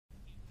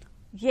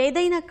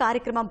ఏదైనా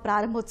కార్యక్రమం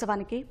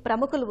ప్రారంభోత్సవానికి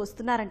ప్రముఖులు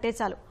వస్తున్నారంటే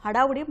చాలు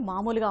హడావుడి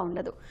మామూలుగా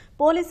ఉండదు.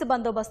 పోలీసు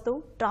బందోబస్తు,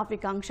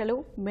 ట్రాఫిక్ ఆంక్షలు,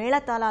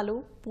 మేళతాళాలు,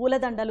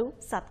 పూలదండలు,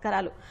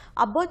 సత్కారాలు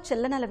అబ్బో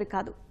చెల్లనలవి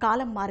కాదు.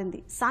 కాలం మారింది.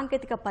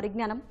 సాంకేతిక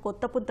పరిజ్ఞానం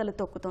కొత్త పుంతలు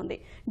తొక్కుతోంది.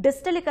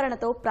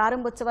 డిజిటలీకరణతో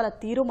ప్రారంభోత్సవాల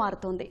తీరు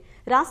మారుతోంది.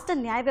 రాష్ట్ర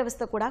న్యాయ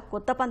వ్యవస్థ కూడా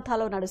కొత్త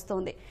పంథాలో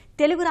నడుస్తోంది.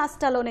 తెలుగు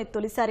రాష్ట్రాల్లోనే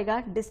తొలిసారిగా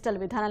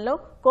డిజిటల్ విధానంలో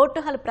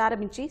కోర్టు హాల్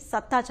ప్రారంభించి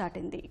సత్తా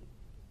చాటింది.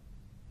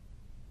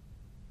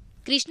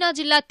 కృష్ణా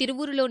జిల్లా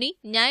తిరువూరులోని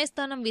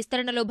న్యాయస్థానం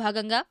విస్తరణలో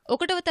భాగంగా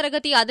 1వ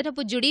తరగతి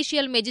అదనపు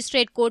జ్యుడిషియల్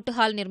మెజిస్ట్రేట్ కోర్టు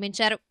హాల్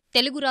నిర్మించారు.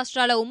 తెలుగు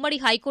రాష్ట్రాల ఉమ్మడి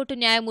హైకోర్టు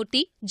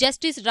న్యాయమూర్తి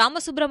జస్టిస్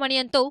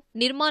రామసుబ్రమణియన్తో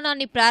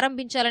నిర్మాణాన్ని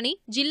ప్రారంభించాలని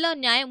జిల్లా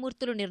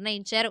న్యాయమూర్తులు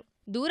నిర్ణయించారు.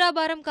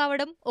 దూరాభారం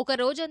కావడం, ఒక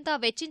రోజంతా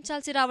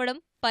వెచ్చించాల్సి రావడం,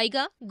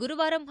 పైగా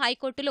గురువారం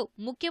హైకోర్టులో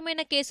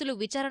ముఖ్యమైన కేసులు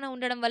విచారణ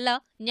ఉండడం వల్ల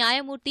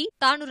న్యాయమూర్తి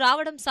తాను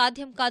రావడం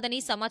సాధ్యం కాదని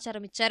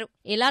సమాచారమిచ్చారు.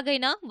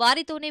 ఎలాగైనా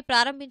వారితోనే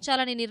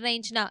ప్రారంభించాలని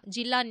నిర్ణయించిన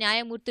జిల్లా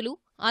న్యాయమూర్తులు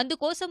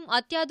అందుకోసం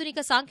అత్యాధునిక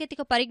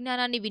సాంకేతిక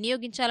పరిజ్ఞానాన్ని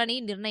వినియోగించాలని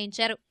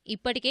నిర్ణయించారు.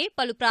 ఇప్పటికే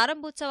పలు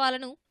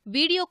ప్రారంభోత్సవాలను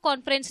వీడియో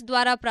కాన్ఫరెన్స్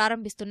ద్వారా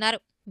ప్రారంభిస్తున్నారు.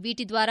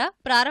 వీటి ద్వారా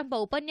ప్రారంభ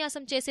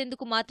ఉపన్యాసం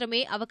చేసేందుకు మాత్రమే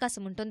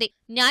అవకాశముంటుంది.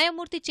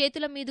 న్యాయమూర్తి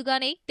చేతుల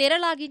మీదుగానే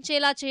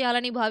తెరలాగించేలా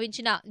చేయాలని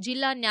భావించిన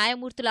జిల్లా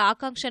న్యాయమూర్తుల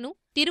ఆకాంక్షను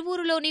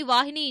తిరువూరులోని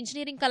వాహిని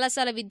ఇంజనీరింగ్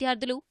కళాశాల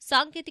విద్యార్థులు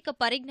సాంకేతిక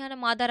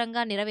పరిజ్ఞానం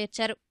ఆధారంగా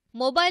నెరవేర్చారు.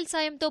 మొబైల్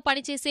సాయంతో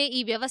పనిచేసే ఈ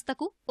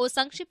వ్యవస్థకు ఓ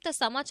సంక్షిప్త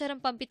సమాచారం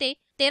పంపితే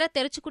తెర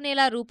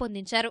తెరుచుకునేలా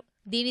రూపొందించారు.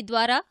 దీని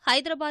ద్వారా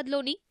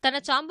హైదరాబాద్లోని తన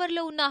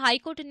ఛాంబర్లో ఉన్న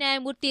హైకోర్టు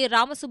న్యాయమూర్తి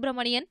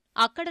రామసుబ్రమణియన్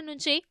అక్కడ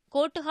నుంచే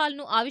కోర్టు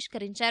హాల్ను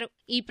ఆవిష్కరించారు.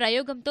 ఈ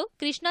ప్రయోగంతో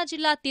కృష్ణా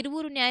జిల్లా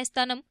తిరువూరు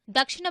న్యాయస్థానం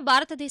దక్షిణ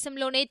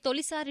భారతదేశంలోనే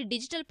తొలిసారి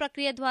డిజిటల్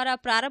ప్రక్రియ ద్వారా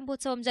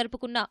ప్రారంభోత్సవం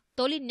జరుపుకున్న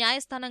తొలి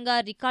న్యాయస్థానంగా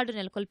రికార్డు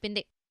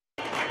నెలకొల్పింది.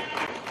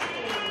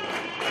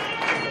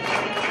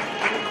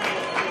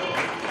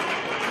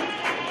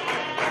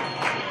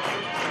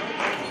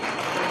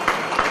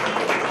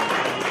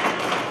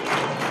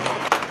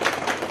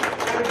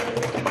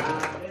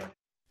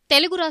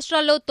 తెలుగు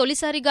రాష్ట్రాల్లో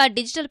తొలిసారిగా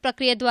డిజిటల్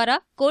ప్రక్రియ ద్వారా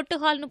కోర్టు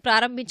హాల్ను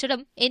ప్రారంభించడం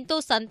ఎంతో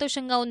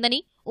సంతోషంగా ఉందని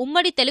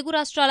ఉమ్మడి తెలుగు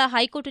రాష్ట్రాల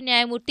హైకోర్టు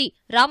న్యాయమూర్తి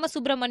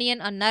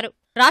రామసుబ్రమణియన్ అన్నారు.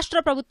 రాష్ట్ర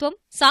ప్రభుత్వం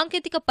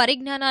సాంకేతిక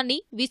పరిజ్ఞానాన్ని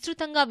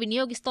విస్తృతంగా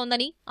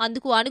వినియోగిస్తోందని,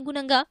 అందుకు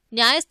అనుగుణంగా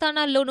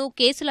న్యాయస్థానాల్లోనూ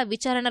కేసుల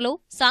విచారణలో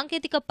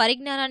సాంకేతిక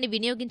పరిజ్ఞానాన్ని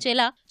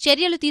వినియోగించేలా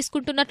చర్యలు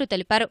తీసుకుంటున్నట్టు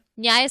తెలిపారు.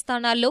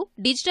 న్యాయస్థానాల్లో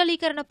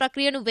డిజిటలీకరణ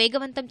ప్రక్రియను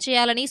వేగవంతం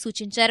చేయాలని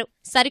సూచించారు.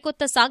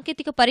 సరికొత్త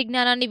సాంకేతిక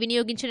పరిజ్ఞానాన్ని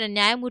వినియోగించిన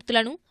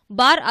న్యాయమూర్తులను,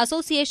 బార్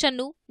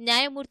అసోసియేషన్ను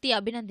న్యాయమూర్తి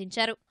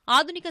అభినందించారు.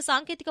 ఆధునిక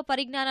సాంకేతిక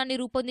పరిజ్ఞానాన్ని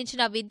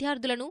రూపొందించిన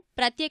విద్యార్థులను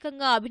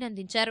ప్రత్యేకంగా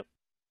అభినందించారు.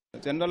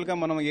 జనరల్గా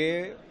మనం ఏ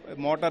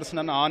మోటార్స్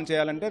నన్ను ఆన్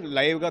చేయాలంటే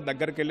లైవ్గా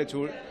దగ్గరికి వెళ్ళి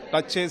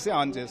టచ్ చేసి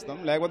ఆన్ చేస్తాం,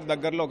 లేకపోతే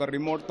దగ్గరలో ఒక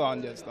రిమోట్తో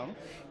ఆన్ చేస్తాం.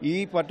 ఈ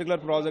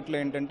పర్టికులర్ ప్రాజెక్ట్లో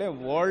ఏంటంటే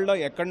వరల్డ్లో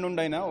ఎక్కడి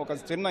నుండైనా ఒక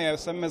చిన్న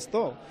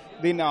ఎస్ఎంఎస్తో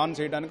దీన్ని ఆన్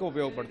చేయడానికి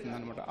ఉపయోగపడుతుంది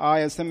అనమాట. ఆ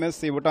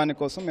ఎస్ఎంఎస్ ఇవ్వడానికి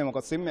కోసం మేము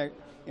ఒక సిమ్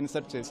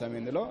ఇన్సర్ట్ చేసాము.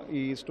 ఇందులో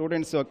ఈ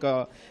స్టూడెంట్స్ యొక్క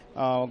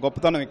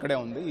గొప్పతనం ఇక్కడే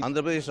ఉంది.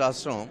 ఆంధ్రప్రదేశ్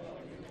రాష్ట్రం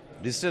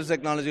డిజిటల్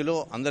టెక్నాలజీలో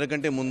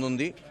అందరికంటే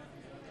ముందుంది.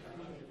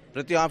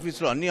 ప్రతి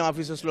ఆఫీసులో, అన్ని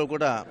ఆఫీసెస్లో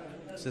కూడా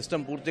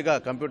సిస్టమ్ పూర్తిగా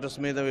కంప్యూటర్స్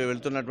మీద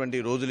వెళ్తున్నటువంటి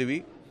రోజులు ఇవి.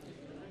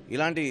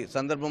 ఇలాంటి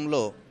సందర్భంలో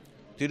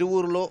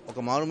తిరువూరులో ఒక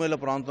మారుమూల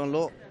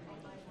ప్రాంతంలో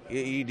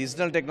ఈ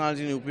డిజిటల్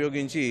టెక్నాలజీని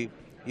ఉపయోగించి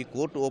ఈ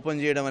కోర్టు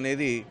ఓపెన్ చేయడం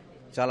అనేది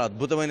చాలా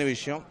అద్భుతమైన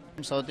విషయం.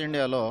 సౌత్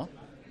ఇండియాలో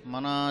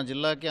మన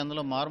జిల్లాకి,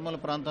 అందులో మారుమూల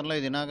ప్రాంతంలో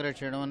ఇది ఇనాగరేట్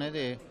చేయడం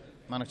అనేది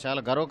మనకు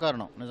చాలా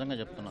గర్వకారణం. నిజంగా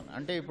చెప్తున్నాను.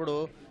 అంటే ఇప్పుడు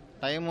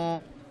టైము,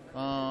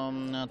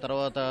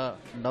 తర్వాత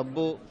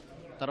డబ్బు,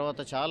 తర్వాత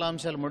చాలా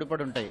అంశాలు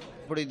ముడిపడి ఉంటాయి.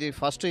 ఇప్పుడు ఇది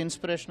ఫస్ట్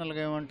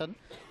ఇన్స్పిరేషనల్గా ఏమంటుంది,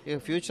 ఈ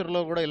ఫ్యూచర్లో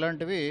కూడా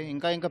ఇలాంటివి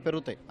ఇంకా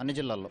పెరుగుతాయి అన్ని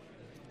జిల్లాల్లో.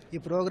 ఈ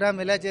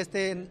ప్రోగ్రామ్ ఎలా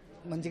చేస్తే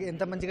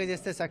ఎంత మంచిగా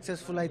చేస్తే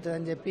సక్సెస్ఫుల్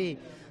అవుతుందని చెప్పి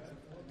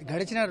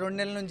గడిచిన 2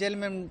 నెలల నుంచి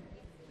మేము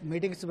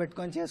మీటింగ్స్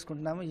పెట్టుకొని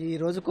చేసుకుంటున్నాము. ఈ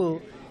రోజుకు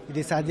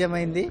ఇది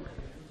సాధ్యమైంది.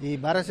 ఈ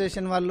బార్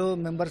అసోసియేషన్ వాళ్ళు,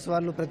 మెంబర్స్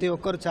వాళ్ళు ప్రతి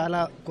ఒక్కరు చాలా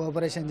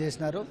కోఆపరేషన్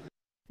చేసినారు.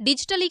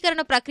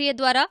 డిజిటలీకరణ ప్రక్రియ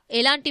ద్వారా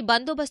ఎలాంటి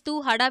బందోబస్తు,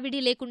 హడావిడి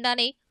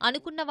లేకుండానే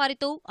అనుకున్న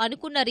వారితో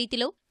అనుకున్న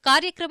రీతిలో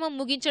కార్యక్రమం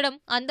ముగించడం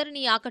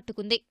అందరినీ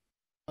ఆకట్టుకుంది.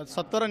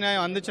 సత్వర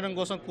న్యాయం అందించడం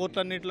కోసం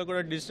కోర్టులన్నింటిలో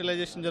కూడా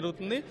డిజిటలైజేషన్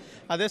జరుగుతుంది.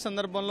 అదే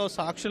సందర్భంలో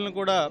సాక్షులను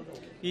కూడా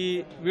ఈ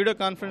వీడియో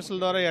కాన్ఫరెన్స్ల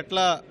ద్వారా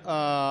ఎట్లా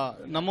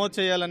నమోదు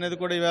చేయాలనేది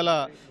కూడా ఈవేళ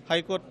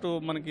హైకోర్టు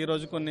మనకి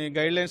ఈరోజు కొన్ని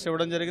గైడ్లైన్స్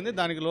ఇవ్వడం జరిగింది.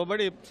 దానికి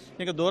లోబడి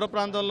ఇంకా దూర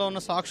ప్రాంతాల్లో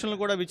ఉన్న సాక్షులను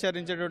కూడా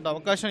విచారించేటువంటి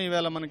అవకాశం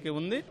ఈవేళ మనకి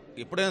ఉంది.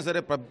 ఎప్పుడైనా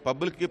సరే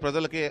పబ్లిక్కి,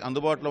 ప్రజలకి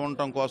అందుబాటులో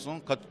ఉండటం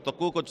కోసం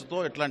తక్కువ ఖర్చుతో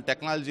ఇట్లాంటి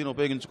టెక్నాలజీని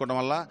ఉపయోగించుకోవడం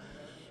వల్ల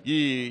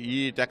ఈ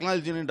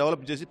టెక్నాలజీని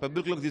డెవలప్ చేసి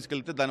పబ్లిక్లోకి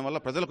తీసుకెళ్తే దానివల్ల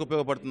ప్రజలకు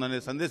ఉపయోగపడుతుందనే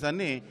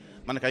సందేశాన్ని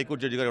మనకి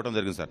హైకోర్టు జడ్జి గారు ఇవ్వడం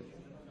జరిగింది సార్.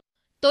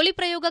 తొలి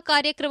ప్రయోగ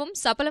కార్యక్రమం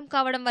సఫలం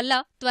కావడం వల్ల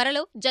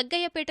త్వరలో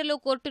జగ్గయ్యపేటలో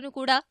కోర్టును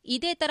కూడా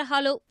ఇదే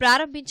తరహాలో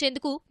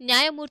ప్రారంభించేందుకు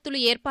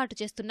న్యాయమూర్తులు ఏర్పాటు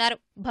చేస్తున్నారు.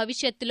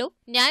 భవిష్యత్తులో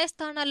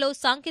న్యాయస్థానాల్లో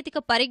సాంకేతిక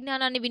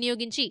పరిజ్ఞానాన్ని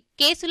వినియోగించి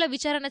కేసుల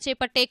విచారణ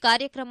చేపట్టే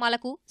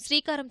కార్యక్రమాలకు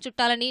శ్రీకారం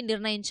చుట్టాలని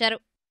నిర్ణయించారు.